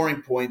 They're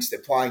scoring points. They're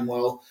playing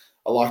well.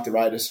 I like the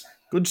Raiders.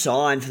 Good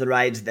sign for the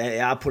Raiders. They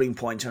are putting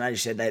points on. As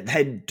you said,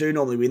 they do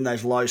normally win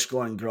those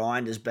low-scoring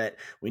grinders, but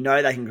we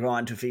know they can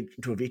grind to a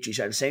victory.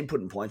 So to see them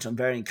putting points on,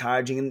 very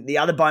encouraging. And the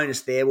other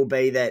bonus there will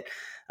be that,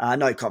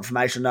 no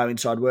confirmation, no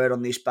inside word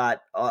on this,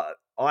 but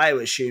I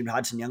assumed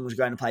Hudson Young was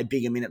going to play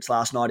bigger minutes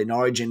last night in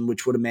Origin,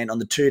 which would have meant on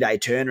the 2-day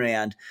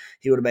turnaround,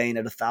 he would have been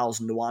at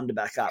 1,000 to 1 to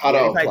back up. He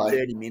played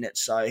 30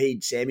 minutes, so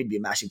he'd be a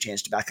massive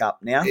chance to back up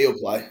now. He'll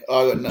play.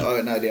 I got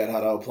no doubt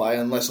Huddo will play,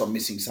 unless I'm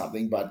missing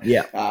something. But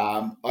yeah,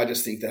 I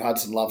just think that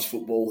Hudson loves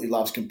football. He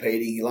loves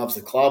competing. He loves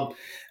the club.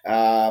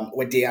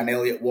 Went down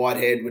Elliot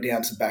Whitehead. We're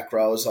down some back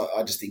rowers.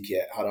 I just think,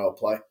 Huddo will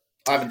play.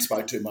 I haven't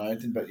spoke to him or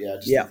anything, but I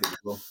just think he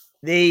will.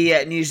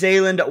 The New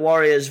Zealand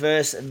Warriors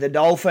versus the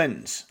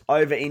Dolphins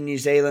over in New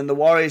Zealand. The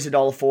Warriors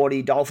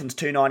 $1.40, Dolphins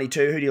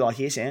 $2.92. Who do you like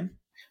here, Sam?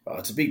 Oh,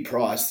 it's a big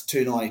price,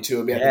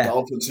 $2.92 about the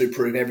Dolphins, who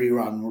prove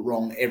everyone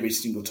wrong every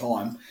single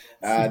time.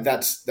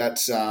 That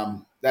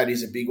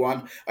is a big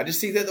one. I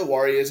just think that the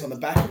Warriors, on the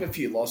back of a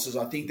few losses,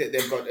 I think that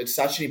it's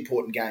such an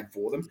important game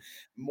for them,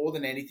 more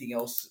than anything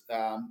else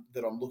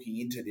that I'm looking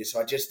into this.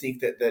 I just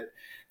think that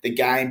the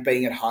game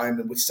being at home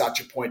and with such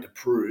a point to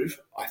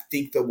prove, I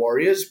think the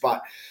Warriors,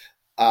 but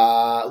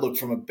look,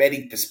 from a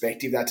betting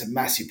perspective, that's a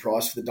massive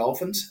price for the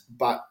Dolphins,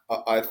 but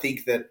I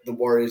think that the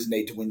Warriors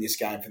need to win this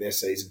game for their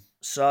season.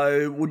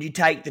 So would you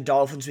take the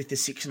Dolphins with the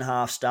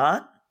 6.5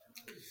 start?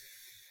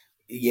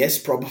 Yes,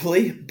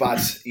 probably, but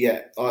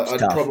I'd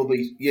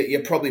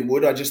probably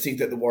would. I just think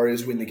that the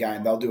Warriors win the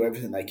game. They'll do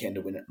everything they can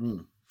to win it.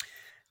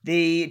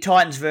 The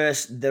Titans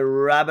versus the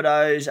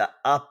Rabbitohs are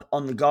up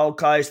on the Gold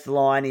Coast. The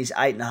line is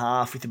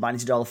 8.5 with the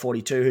Bunnies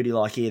 $1.42. Who do you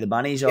like here? The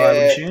Bunnies, I would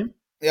assume?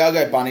 Yeah, I'll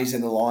go Bunnies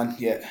in the line,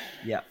 yeah.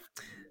 Yeah.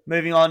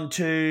 Moving on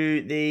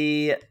to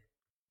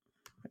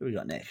who we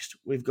got next?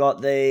 We've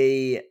got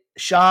the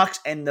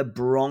Sharks and the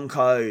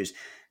Broncos.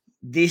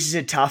 This is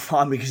a tough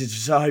one because it's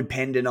so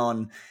dependent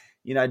on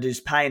does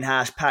Payne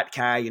Haas, Pat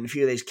Carrigan, a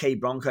few of these key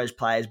Broncos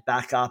players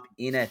back up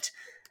in it?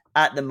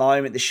 At the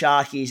moment, the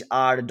Sharkies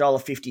are at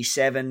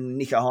 $1.57.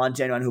 Nico Hines,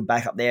 anyone who'll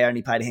back up there, and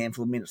he played a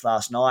handful of minutes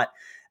last night.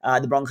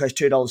 The Broncos,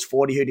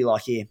 $2.40. Who do you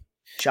like here?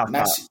 Shark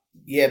Massive,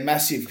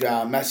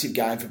 massive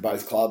game for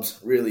both clubs.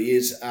 Really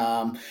is.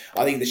 I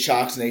think the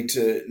Sharks need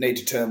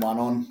to turn one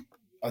on.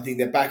 I think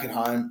they're back at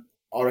home.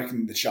 I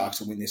reckon the Sharks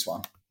will win this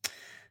one.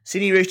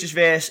 Sydney Roosters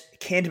versus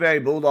Canterbury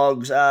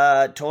Bulldogs.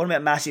 Talking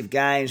about massive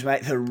games,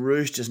 mate, the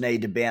Roosters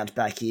need to bounce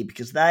back here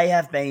because they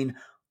have been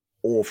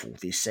awful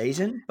this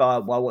season by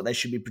what they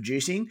should be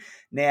producing.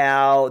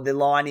 Now, the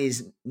line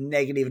is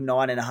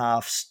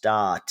 -9.5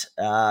 start.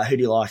 Who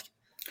do you like?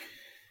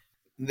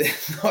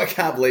 I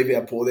can't believe how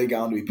poor they're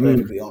going, to be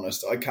perfectly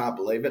honest. I can't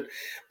believe it.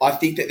 I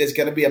think that there's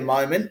going to be a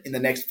moment in the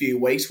next few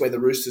weeks where the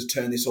Roosters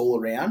turn this all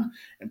around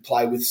and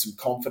play with some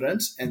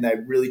confidence and they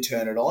really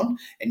turn it on,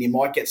 and you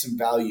might get some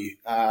value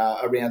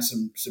around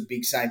some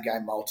big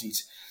same-game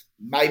multis.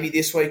 Maybe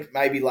this week,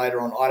 maybe later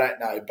on, I don't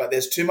know. But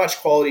there's too much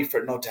quality for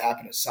it not to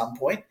happen at some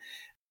point.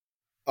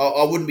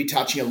 I wouldn't be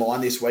touching a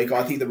line this week.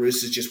 I think the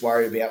Roosters just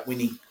worry about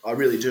winning. I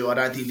really do. I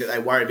don't think that they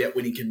worry about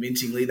winning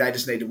convincingly. They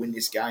just need to win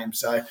this game.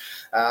 So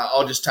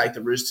I'll just take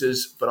the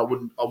Roosters, but I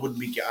wouldn't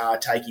be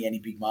taking any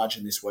big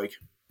margin this week.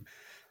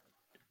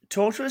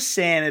 Talk to us,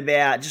 Sam,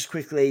 about, just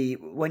quickly,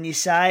 when you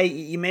say,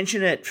 you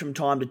mention it from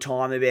time to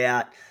time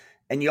about,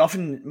 and you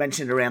often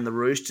mention it around the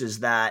Roosters,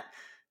 that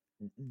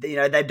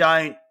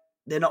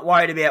they're not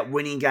worried about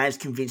winning games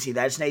convincingly.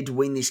 They just need to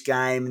win this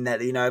game, and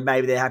that,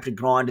 maybe they're happy to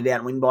grind it out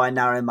and win by a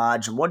narrow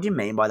margin. What do you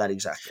mean by that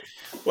exactly?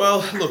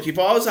 Well, look, if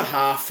I was a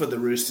half for the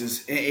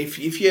Roosters, if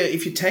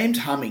your team's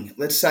humming,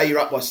 let's say you're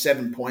up by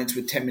 7 points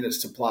with 10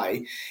 minutes to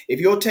play, if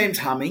your team's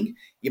humming,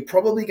 you're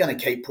probably going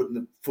to keep putting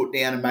the foot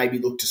down and maybe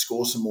look to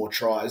score some more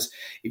tries.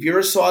 If you're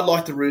a side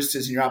like the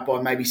Roosters and you're up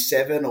by maybe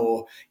 7,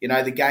 or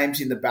the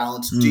game's in the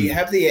balance, do you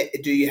have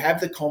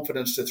the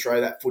confidence to throw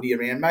that footy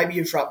around? Maybe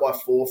you're up by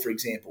 4, for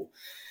example.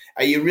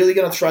 Are you really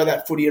going to throw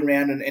that footy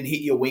around and hit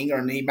your winger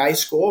and he may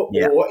score?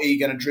 Yeah. Or are you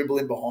going to dribble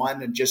in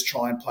behind and just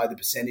try and play the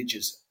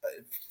percentages?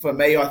 For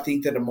me, I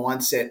think that a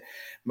mindset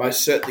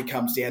most certainly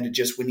comes down to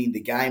just winning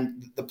the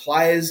game. The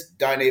players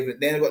they've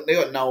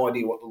got no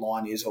idea what the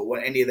line is or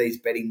what any of these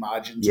betting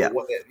margins or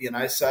what,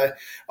 so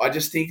I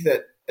just think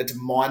that it's a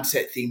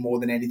mindset thing more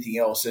than anything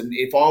else. And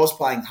if I was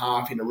playing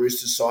half in a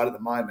Roosters side at the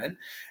moment,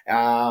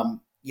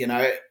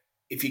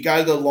 if you go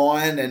to the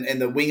line and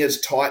the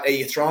winger's tight, are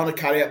you throwing a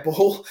cutout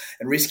ball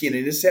and risking an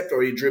intercept, or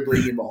are you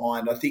dribbling in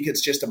behind? I think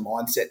it's just a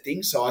mindset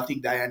thing, so I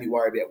think they only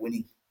worry about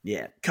winning.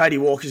 Yeah. Cody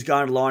Walker's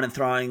going to the line and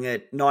throwing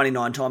it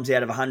 99 times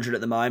out of 100 at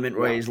the moment,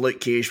 whereas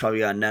Luke Keir's probably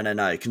going,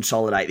 no,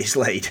 consolidate this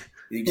lead.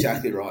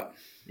 Exactly right.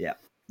 Yeah,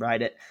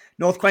 rate it.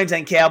 North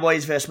Queensland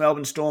Cowboys versus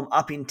Melbourne Storm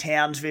up in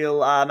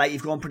Townsville. Mate,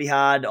 you've gone pretty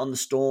hard on the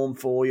Storm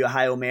for your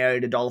Hail Mary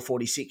at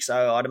 $1.46,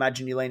 so I'd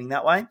imagine you're leaning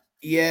that way.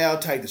 Yeah, I'll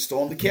take the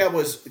Storm. The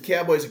Cowboys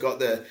have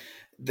got it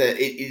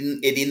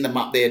in them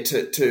up there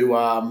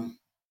to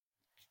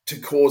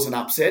cause an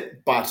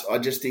upset, but I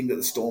just think that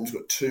the Storm's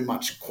got too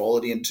much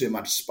quality and too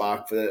much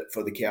spark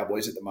for the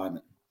Cowboys at the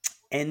moment.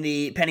 And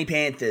the Penny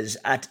Panthers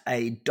at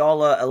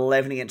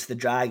 $1.11 against the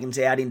Dragons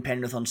out in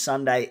Penrith on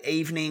Sunday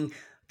evening.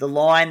 The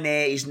line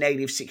there is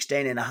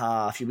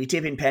 -16.5. You'll be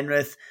tipping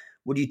Penrith.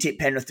 Would you tip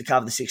Penrith to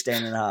cover the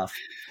 16.5?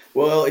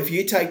 Well, if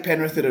you take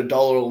Penrith at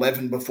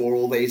 $1.11 before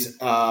all these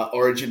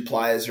Origin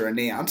players are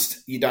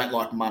announced, you don't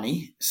like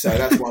money. So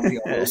that's one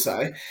thing I will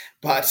say.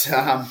 But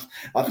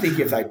I think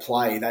if they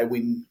play, they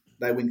win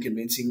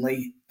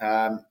convincingly.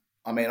 I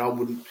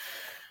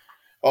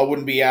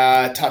wouldn't be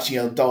touching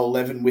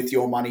 $1.11 with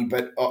your money,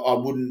 but I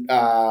wouldn't.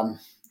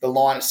 The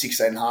line at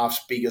 16.5 is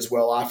big as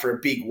well. After a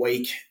big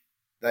week,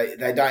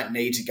 they don't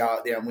need to go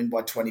out there and win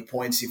by 20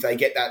 points. If they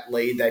get that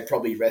lead, they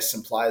probably rest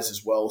some players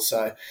as well.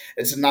 So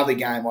it's another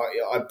game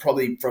I'd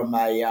probably, from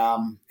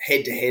a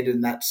head-to-head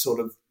and that sort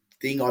of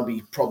thing, I'd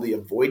be probably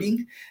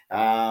avoiding.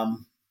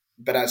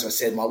 But as I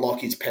said, my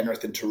lock is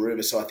Penrith and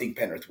Taruva, so I think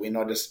Penrith win.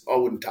 I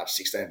wouldn't touch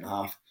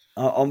 16.5.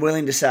 I'm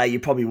willing to say you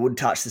probably would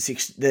touch the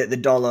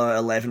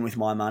 $1.11 with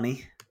my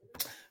money.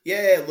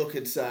 Yeah, look,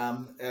 it's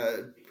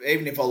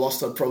even if I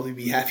lost, I'd probably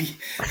be happy.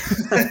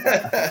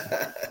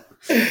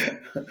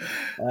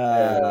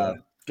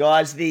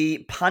 Guys, the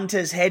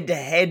punters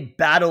head-to-head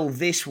battle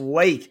this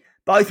week.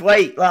 Last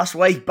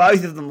week,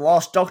 both of them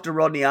lost. Dr.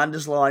 Rodney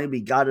Undersline, he'll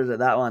be gutted at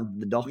that one,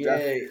 the doctor.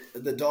 Yeah,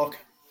 the doc.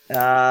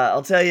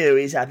 I'll tell you who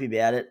is happy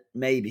about it,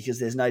 me, because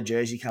there's no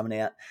jersey coming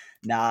out.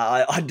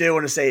 I do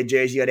want to see a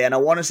jersey go down. I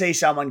want to see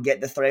someone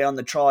get the 3 on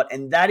the trot,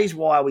 and that is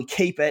why we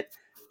keep it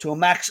to a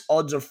max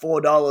odds of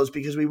 $4,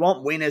 because we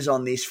want winners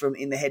on this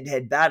in the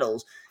head-to-head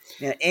battles.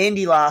 Now,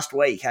 Andy last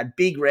week had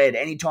Big Red,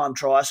 anytime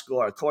try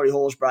scorer, Corey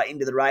Horsburgh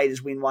into the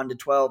Raiders win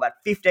 1-12 at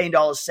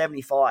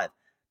 $15.75.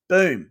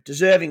 Boom,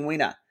 deserving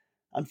winner.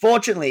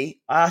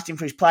 Unfortunately, I asked him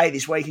for his play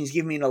this week and he's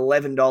given me an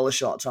 $11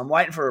 shot. So I'm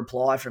waiting for a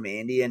reply from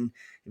Andy, and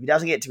if he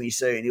doesn't get to me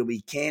soon, he'll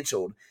be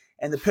cancelled.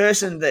 And the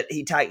person that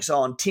he takes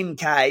on, Tim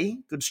K,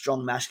 good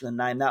strong masculine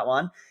name, that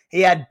one, he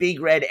had Big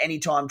Red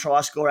anytime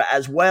try scorer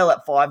as well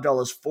at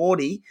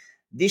 $5.40.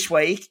 This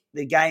week,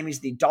 the game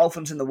is the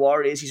Dolphins and the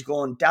Warriors. He's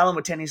gone Dallin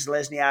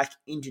Watene-Zelezniak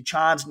into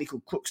Chance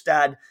Nickel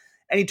Krukstad,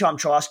 anytime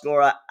try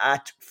scorer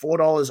at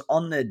 $4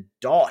 on the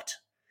dot.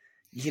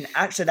 You can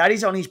actually, that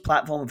is on his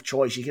platform of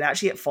choice. You can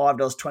actually get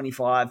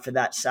 $5.25 for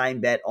that same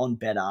bet on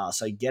BetR.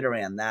 So get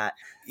around that.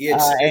 Yeah,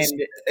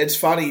 it's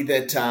funny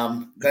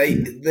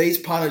that these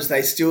punters,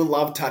 they still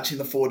love touching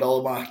the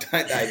 $4 mark,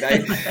 don't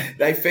they?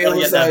 They feel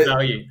as though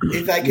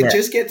if they can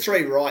just get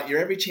 3 right, you're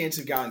every chance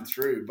of going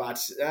through.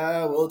 But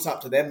well, it's up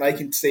to them. They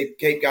can keep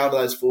going to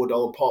those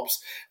 $4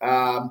 pops.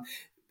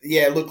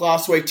 Look,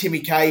 last week Timmy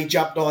K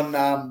jumped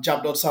on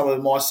some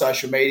of my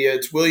social media.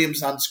 It's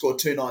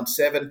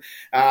Williams_297.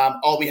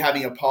 I'll be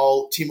having a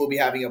poll. Tim will be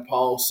having a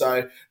poll.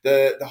 So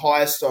the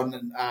highest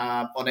on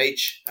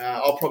each.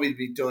 I'll probably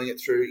be doing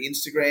it through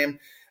Instagram,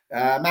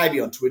 maybe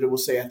on Twitter. We'll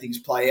see how things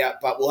play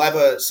out. But we'll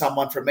have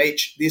someone from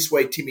each. This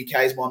week, Timmy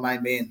K is my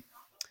main man.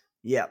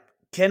 Yeah.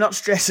 Cannot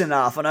stress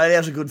enough. I know there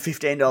was a good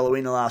 $15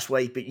 winner last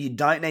week, but you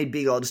don't need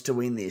big odds to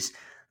win this.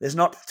 There's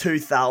not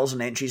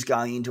 2,000 entries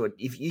going into it.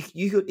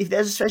 If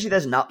there's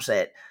an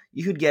upset,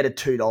 you could get a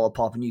 $2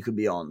 pop and you could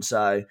be on.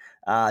 So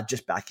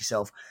just back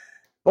yourself.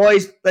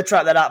 Boys, let's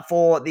wrap that up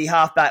for the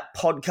Halfback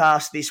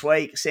podcast this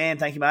week. Sam,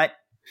 thank you, mate.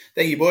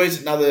 Thank you, boys.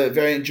 Another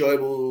very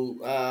enjoyable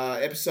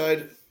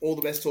episode. All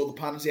the best to all the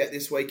punters out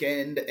this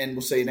weekend, and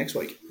we'll see you next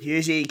week.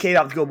 Hughesy, keep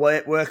up the good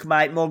work,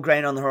 mate. More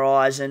green on the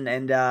horizon,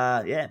 and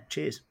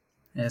cheers.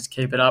 Yeah, let's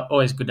keep it up.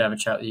 Always good to have a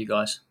chat with you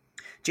guys.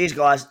 Cheers,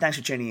 guys. Thanks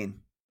for tuning in.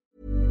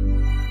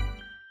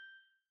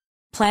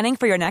 Planning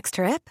for your next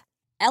trip?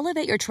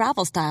 Elevate your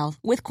travel style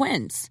with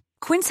Quince.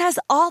 Quince has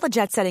all the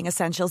jet-setting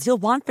essentials you'll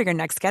want for your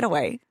next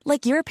getaway,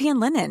 like European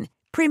linen,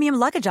 premium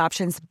luggage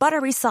options,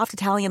 buttery soft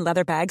Italian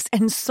leather bags,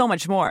 and so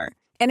much more.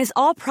 And is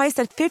all priced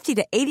at 50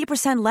 to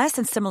 80% less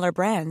than similar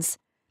brands.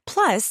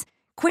 Plus,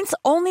 Quince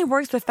only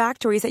works with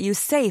factories that use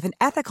safe and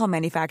ethical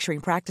manufacturing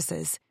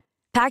practices.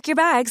 Pack your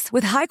bags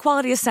with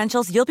high-quality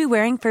essentials you'll be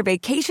wearing for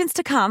vacations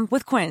to come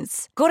with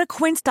Quince. Go to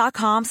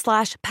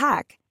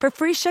quince.com/pack for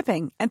free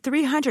shipping and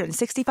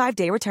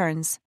 365-day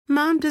returns.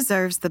 Mom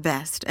deserves the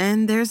best,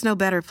 and there's no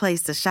better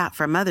place to shop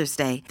for Mother's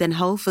Day than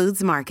Whole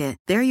Foods Market.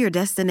 They're your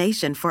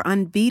destination for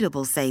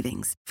unbeatable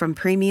savings, from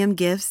premium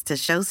gifts to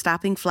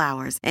show-stopping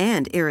flowers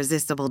and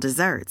irresistible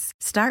desserts.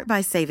 Start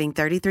by saving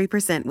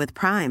 33% with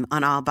Prime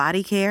on all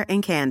body care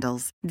and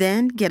candles.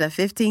 Then get a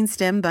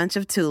 15-stem bunch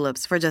of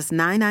tulips for just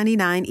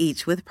 $9.99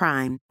 each with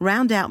Prime.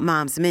 Round out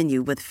Mom's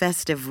menu with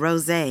festive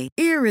rosé,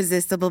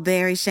 irresistible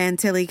berry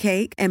chantilly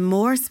cake, and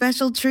more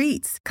special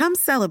treats. Come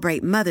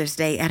celebrate Mother's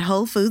Day at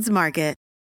Whole Foods Market.